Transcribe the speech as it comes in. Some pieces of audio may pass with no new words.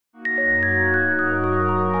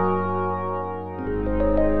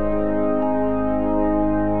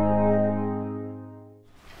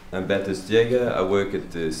Baptiste Jaeger. I work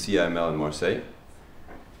at the CIML in Marseille.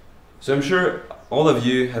 So I'm sure all of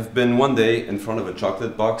you have been one day in front of a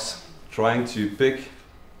chocolate box trying to pick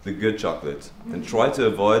the good chocolate and try to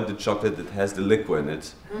avoid the chocolate that has the liquor in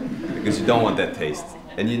it because you don't want that taste.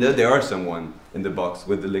 And you know there are someone in the box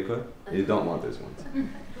with the liquor, and you don't want those ones.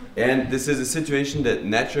 And this is a situation that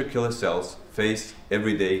natural killer cells face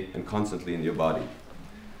every day and constantly in your body.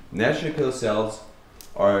 Natural killer cells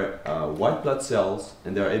are white blood cells,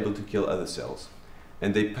 and they are able to kill other cells.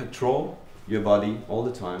 And they patrol your body all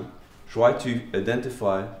the time, try to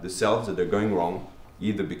identify the cells that are going wrong,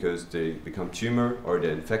 either because they become tumor or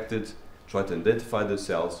they're infected, try to identify those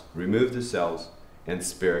cells, remove the cells, and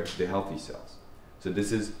spare the healthy cells. So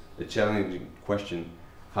this is a challenging question,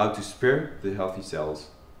 how to spare the healthy cells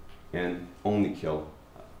and only kill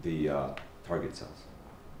the target cells.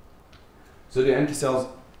 So the NK cells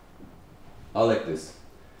are like this.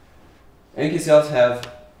 NK cells have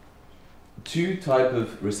two types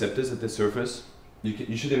of receptors at the surface.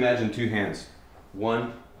 You should imagine two hands.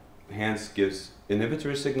 One hand gives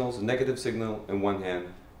inhibitory signals, a negative signal, and one hand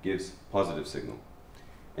gives positive signal.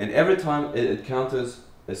 And every time it encounters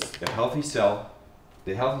a healthy cell,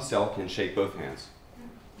 the healthy cell can shake both hands.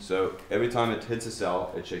 So every time it hits a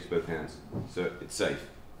cell, it shakes both hands. So it's safe.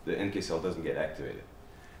 The NK cell doesn't get activated.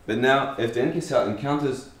 But now, if the NK cell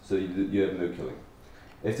encounters, so you have no killing.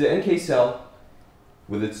 If the NK cell,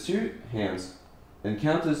 with its two hands,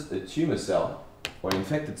 encounters a tumor cell or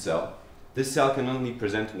infected cell, this cell can only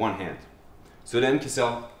present one hand. So the NK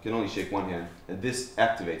cell can only shake one hand, and this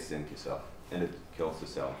activates the NK cell, and it kills the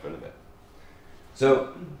cell in front of it.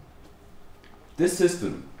 So this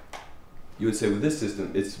system, you would say with this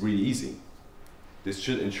system, it's really easy. This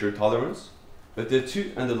should ensure tolerance, but there are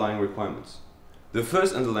two underlying requirements. The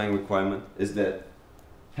first underlying requirement is that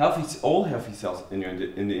all healthy cells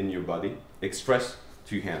in your body express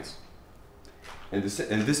two hands. And this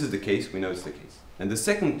is the case, we know it's the case. And the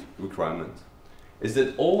second requirement is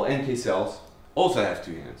that all NK cells also have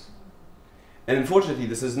two hands. And unfortunately,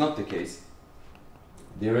 this is not the case.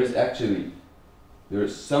 There are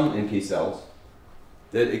some NK cells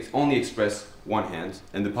that only express one hand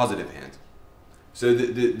and the positive hand. So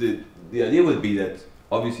the idea would be that,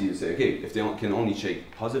 obviously you say, okay, if they can only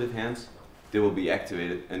shake positive hands, they will be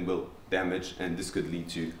activated and will damage, and this could lead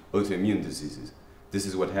to autoimmune diseases. This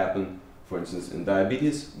is what happened, for instance, in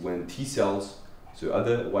diabetes, when T cells, so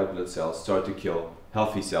other white blood cells, start to kill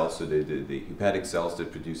healthy cells, so the hepatic cells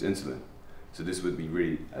that produce insulin. So this would be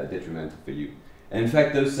really detrimental for you. And in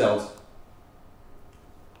fact, those cells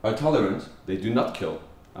are tolerant. They do not kill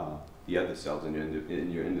the other cells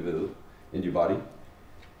in your body.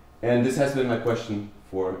 And this has been my question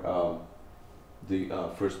for the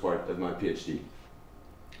first part of my PhD.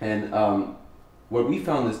 And what we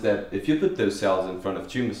found is that if you put those cells in front of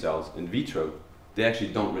tumor cells in vitro, they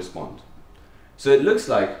actually don't respond. So it looks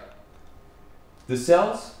like the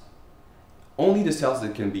cells, only the cells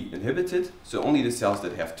that can be inhibited, so only the cells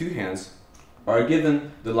that have two hands, are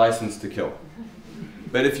given the license to kill.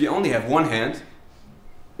 But if you only have one hand,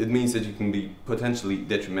 it means that you can be potentially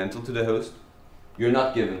detrimental to the host. You're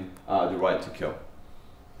not given the right to kill.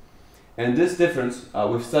 And this difference,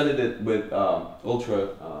 we've studied it with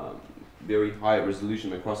very high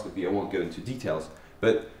resolution microscopy. I won't go into details,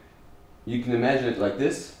 but you can imagine it like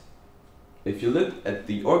this. If you look at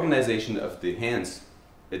the organization of the hands,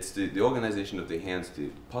 it's the organization of the hands, the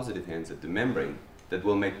positive hands at the membrane, that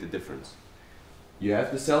will make the difference. You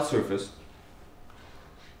have the cell surface.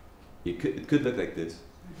 It could look like this.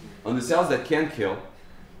 On the cells that can kill,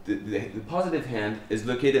 the positive hand is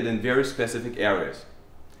located in very specific areas.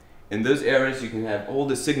 In those areas, you can have all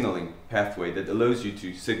the signaling pathway that allows you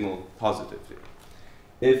to signal positively.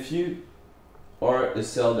 If you are a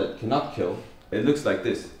cell that cannot kill, it looks like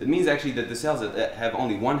this. It means actually that the cells that have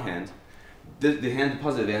only one hand, the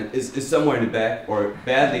positive hand, is somewhere in the back or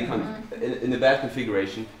badly in a bad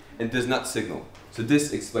configuration and does not signal. So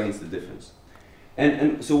this explains the difference.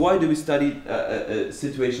 And so why do we study a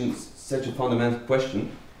situation, such a fundamental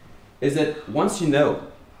question, is that once you know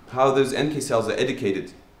how those NK cells are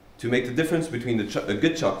educated to make the difference between a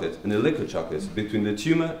good chocolate and a liquid chocolate, between the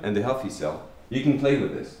tumor and the healthy cell, you can play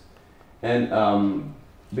with this. And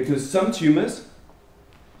because some tumors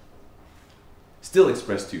still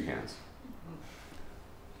express two hands.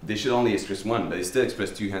 They should only express one, but they still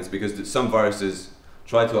express two hands because some viruses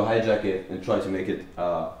try to hijack it and try to make it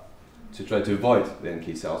to try to avoid the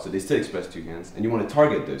NK cells, so they still express two hands, and you want to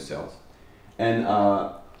target those cells. And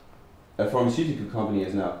a pharmaceutical company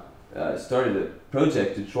has now started a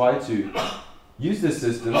project to try to use this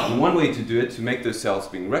system, and one way to do it, to make those cells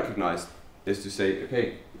being recognized, is to say,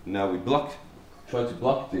 okay, now we block try to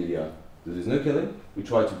block there's no killing. We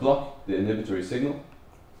try to block the inhibitory signal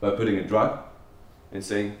by putting a drug and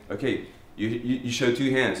saying, okay, you show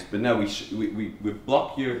two hands, but now we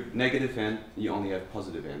block your negative hand, you only have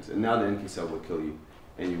positive hands. And now the NK cell will kill you,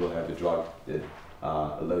 and you will have a drug that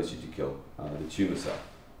allows you to kill the tumor cell.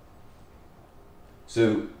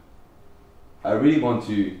 So I really want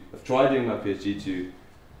to, I've tried doing my PhD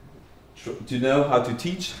to know how to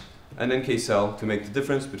teach an NK cell to make the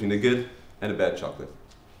difference between a good and a bad chocolate.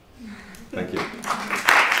 Thank you.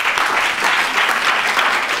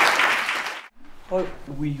 How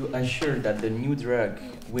will you assure that the new drug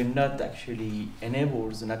will not actually enable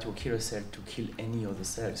the natural killer cell to kill any other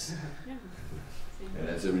cells? Yeah,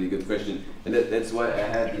 that's a really good question, and that's why I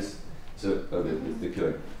had this. So, the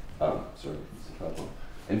killer. Sorry, it's a problem.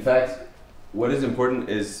 In fact, what is important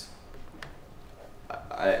is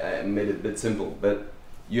I made it a bit simple, but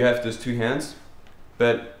you have those two hands,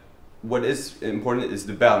 but what is important is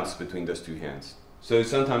the balance between those two hands. So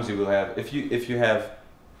sometimes you will have, if you have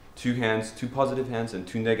two hands, two positive hands and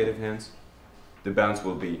two negative hands, the balance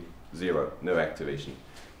will be zero, no activation.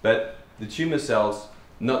 But the tumor cells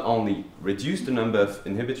not only reduce the number of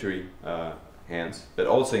inhibitory hands, but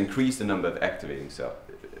also increase the number of activating cell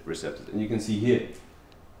receptors. And you can see here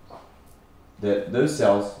that those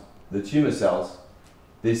cells, the tumor cells,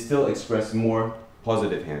 they still express more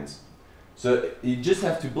positive hands. So you just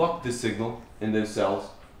have to block this signal in those cells,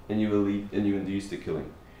 and you will lead and you induce the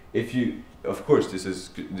killing. If you, of course, this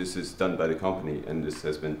is done by the company, and this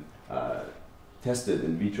has been tested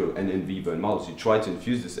in vitro and in vivo in models. You try to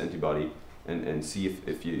infuse this antibody and see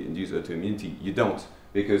if you induce autoimmunity. You don't,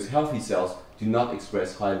 because healthy cells do not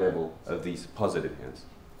express high level of these positive hands.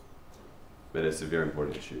 But it's a very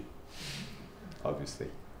important issue, obviously.